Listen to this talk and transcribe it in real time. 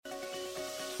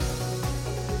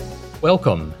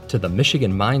Welcome to the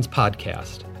Michigan Minds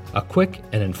Podcast, a quick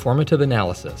and informative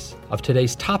analysis of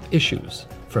today's top issues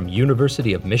from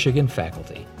University of Michigan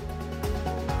faculty.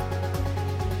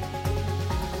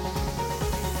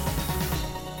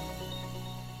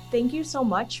 Thank you so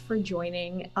much for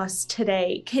joining us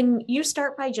today. Can you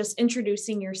start by just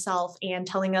introducing yourself and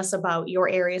telling us about your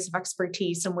areas of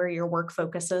expertise and where your work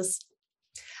focuses?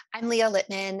 I'm Leah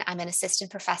Littman. I'm an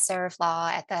assistant professor of law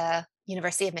at the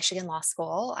University of Michigan Law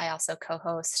School. I also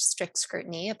co-host Strict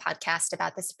Scrutiny, a podcast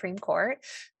about the Supreme Court.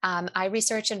 I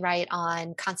research and write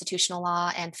on constitutional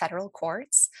law and federal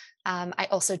courts. I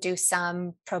also do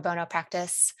some pro bono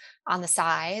practice on the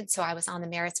side. So I was on the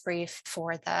merits brief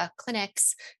for the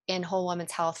clinics in Whole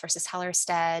Woman's Health versus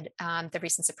Hellerstedt, the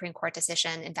recent Supreme Court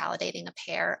decision invalidating a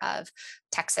pair of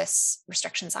Texas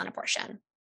restrictions on abortion.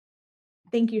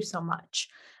 Thank you so much.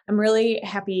 I'm really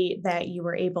happy that you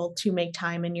were able to make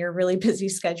time in your really busy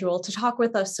schedule to talk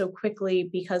with us so quickly,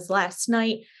 because last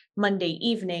night, Monday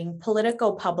evening,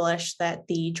 Politico published that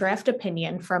the draft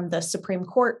opinion from the Supreme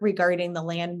Court regarding the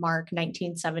landmark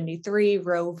 1973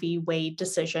 Roe v. Wade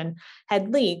decision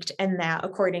had leaked, and that,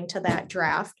 according to that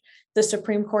draft, the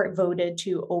Supreme Court voted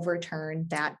to overturn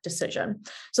that decision.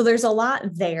 So there's a lot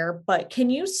there, but can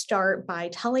you start by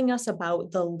telling us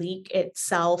about the leak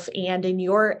itself and, in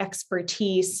your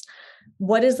expertise,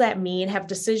 what does that mean? Have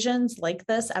decisions like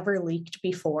this ever leaked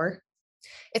before?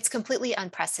 It's completely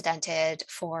unprecedented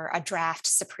for a draft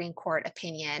Supreme Court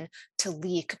opinion to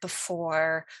leak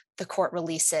before the court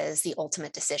releases the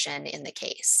ultimate decision in the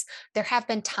case. There have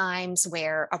been times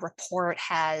where a report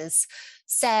has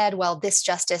said, well, this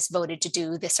justice voted to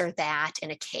do this or that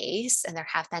in a case. And there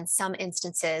have been some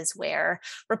instances where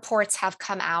reports have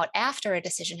come out after a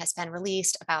decision has been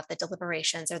released about the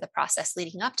deliberations or the process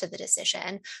leading up to the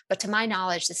decision. But to my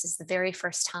knowledge, this is the very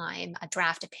first time a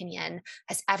draft opinion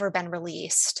has ever been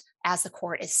released as the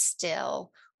court is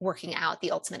still working out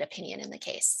the ultimate opinion in the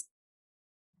case.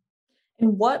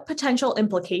 And what potential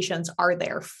implications are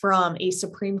there from a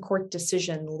Supreme Court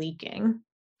decision leaking?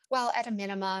 Well, at a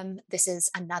minimum, this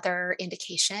is another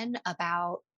indication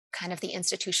about kind of the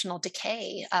institutional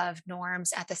decay of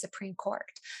norms at the Supreme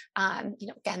Court.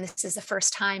 Again, this is the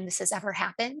first time this has ever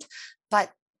happened,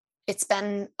 but it's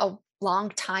been a long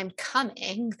time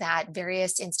coming that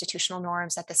various institutional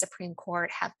norms at the Supreme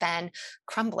Court have been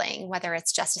crumbling, whether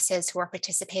it's justices who are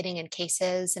participating in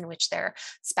cases in which their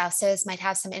spouses might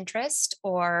have some interest,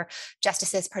 or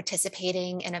justices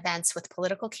participating in events with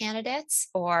political candidates,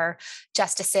 or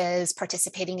justices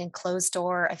participating in closed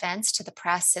door events to the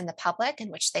press and the public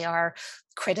in which they are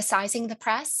criticizing the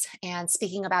press and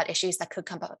speaking about issues that could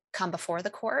come before the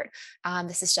court.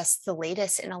 This is just the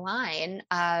latest in a line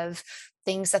of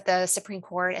things that the Supreme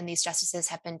Court and these justices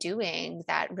have been doing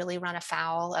that really run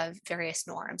afoul of various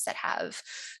norms that have,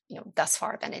 thus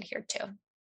far been adhered to.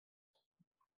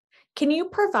 Can you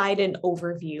provide an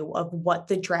overview of what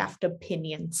the draft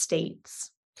opinion states?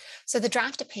 So the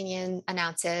draft opinion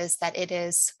announces that it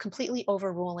is completely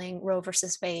overruling Roe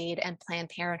versus Wade and Planned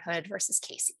Parenthood versus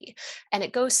Casey. And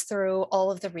it goes through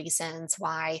all of the reasons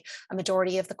why a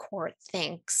majority of the court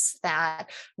thinks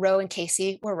that Roe and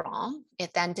Casey were wrong.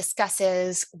 It then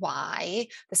discusses why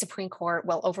the Supreme Court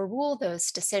will overrule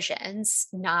those decisions,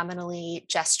 nominally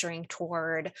gesturing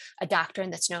toward a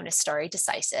doctrine that's known as stare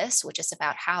decisis, which is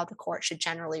about how the court should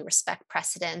generally respect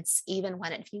precedents, even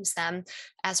when it views them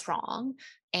as wrong.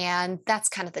 And that's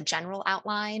kind of the general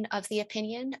outline of the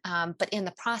opinion. But in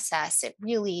the process, it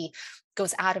really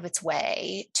goes out of its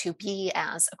way to be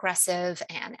as aggressive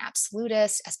and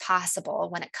absolutist as possible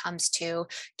when it comes to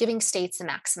giving states the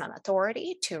maximum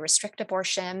authority to restrict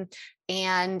abortion,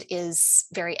 and is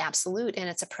very absolute in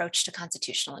its approach to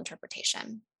constitutional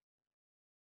interpretation.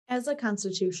 As a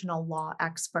constitutional law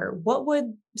expert, what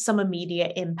would some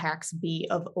immediate impacts be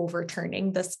of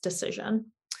overturning this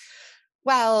decision?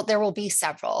 Well, there will be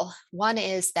several. One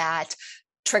is that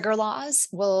trigger laws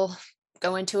will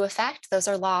go into effect. Those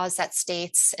are laws that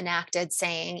states enacted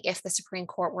saying if the Supreme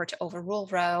Court were to overrule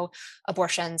Roe,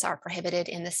 abortions are prohibited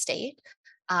in the state.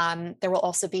 There will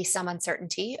also be some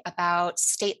uncertainty about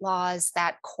state laws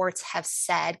that courts have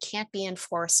said can't be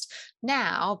enforced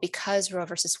now because Roe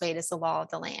versus Wade is the law of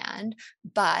the land.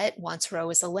 But once Roe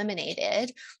is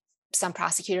eliminated, some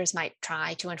prosecutors might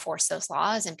try to enforce those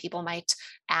laws, and people might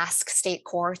ask state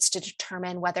courts to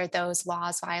determine whether those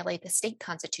laws violate the state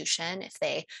constitution if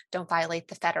they don't violate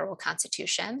the federal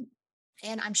constitution.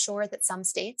 And I'm sure that some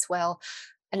states will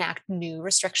enact new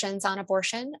restrictions on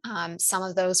abortion. Some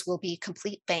of those will be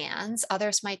complete bans.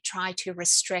 Others might try to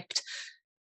restrict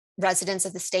residents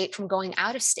of the state from going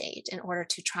out of state in order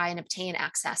to try and obtain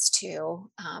access to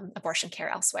abortion care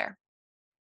elsewhere.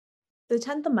 The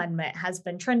 10th Amendment has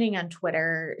been trending on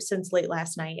Twitter since late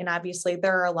last night. And obviously,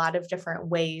 there are a lot of different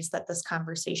ways that this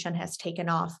conversation has taken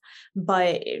off.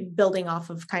 But building off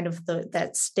of kind of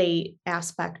that state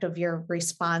aspect of your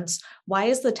response, why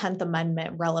is the 10th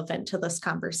Amendment relevant to this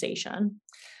conversation?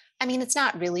 I mean, it's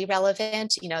not really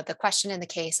relevant. The question in the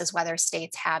case is whether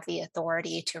states have the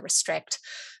authority to restrict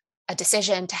a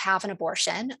decision to have an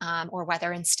abortion, or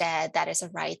whether instead that is a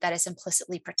right that is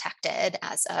implicitly protected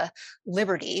as a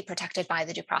liberty protected by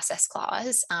the Due Process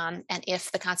Clause. And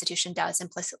if the Constitution does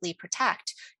implicitly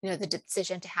protect, the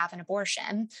decision to have an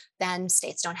abortion, then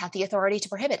states don't have the authority to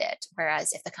prohibit it.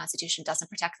 Whereas if the Constitution doesn't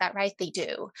protect that right, they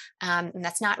do. And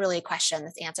that's not really a question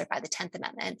that's answered by the 10th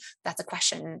Amendment. That's a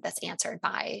question that's answered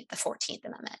by the 14th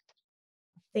Amendment.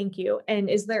 Thank you. And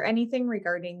is there anything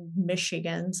regarding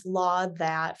Michigan's law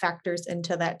that factors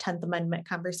into that 10th Amendment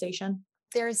conversation?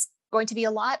 There's going to be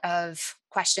a lot of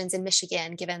questions in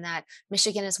Michigan, given that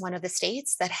Michigan is one of the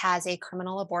states that has a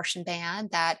criminal abortion ban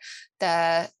that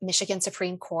the Michigan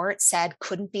Supreme Court said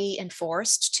couldn't be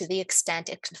enforced to the extent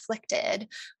it conflicted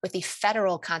with the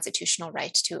federal constitutional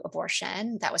right to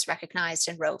abortion that was recognized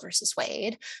in Roe versus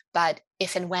Wade. But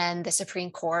if and when the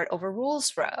Supreme Court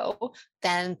overrules Roe,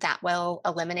 then that will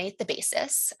eliminate the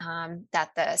basis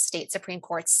that the state Supreme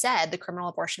Court said the criminal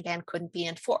abortion ban couldn't be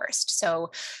enforced.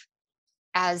 So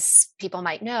as people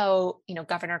might know,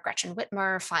 Governor Gretchen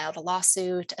Whitmer filed a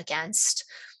lawsuit against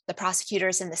the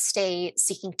prosecutors in the state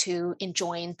seeking to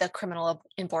enjoin the criminal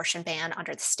abortion ban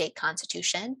under the state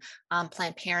constitution.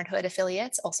 Planned Parenthood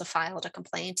affiliates also filed a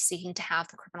complaint seeking to have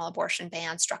the criminal abortion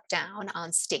ban struck down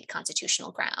on state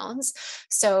constitutional grounds.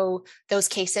 So those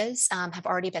cases have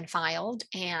already been filed,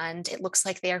 and it looks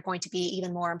like they are going to be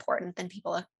even more important than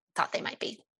people thought they might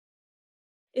be.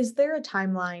 Is there a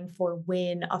timeline for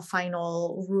when a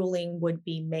final ruling would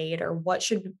be made, or what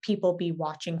should people be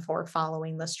watching for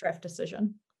following this draft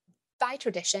decision? By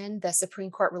tradition, the Supreme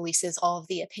Court releases all of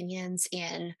the opinions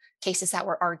in cases that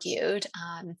were argued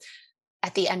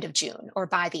at the end of June or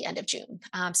by the end of June.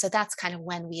 So that's kind of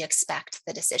when we expect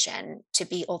the decision to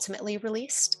be ultimately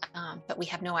released, but we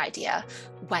have no idea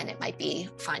when it might be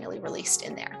finally released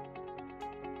in there.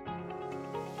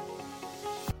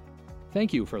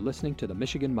 Thank you for listening to the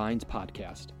Michigan Minds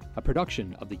podcast, a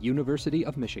production of the University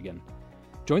of Michigan.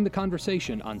 Join the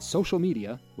conversation on social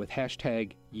media with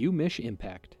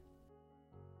 #UMichImpact.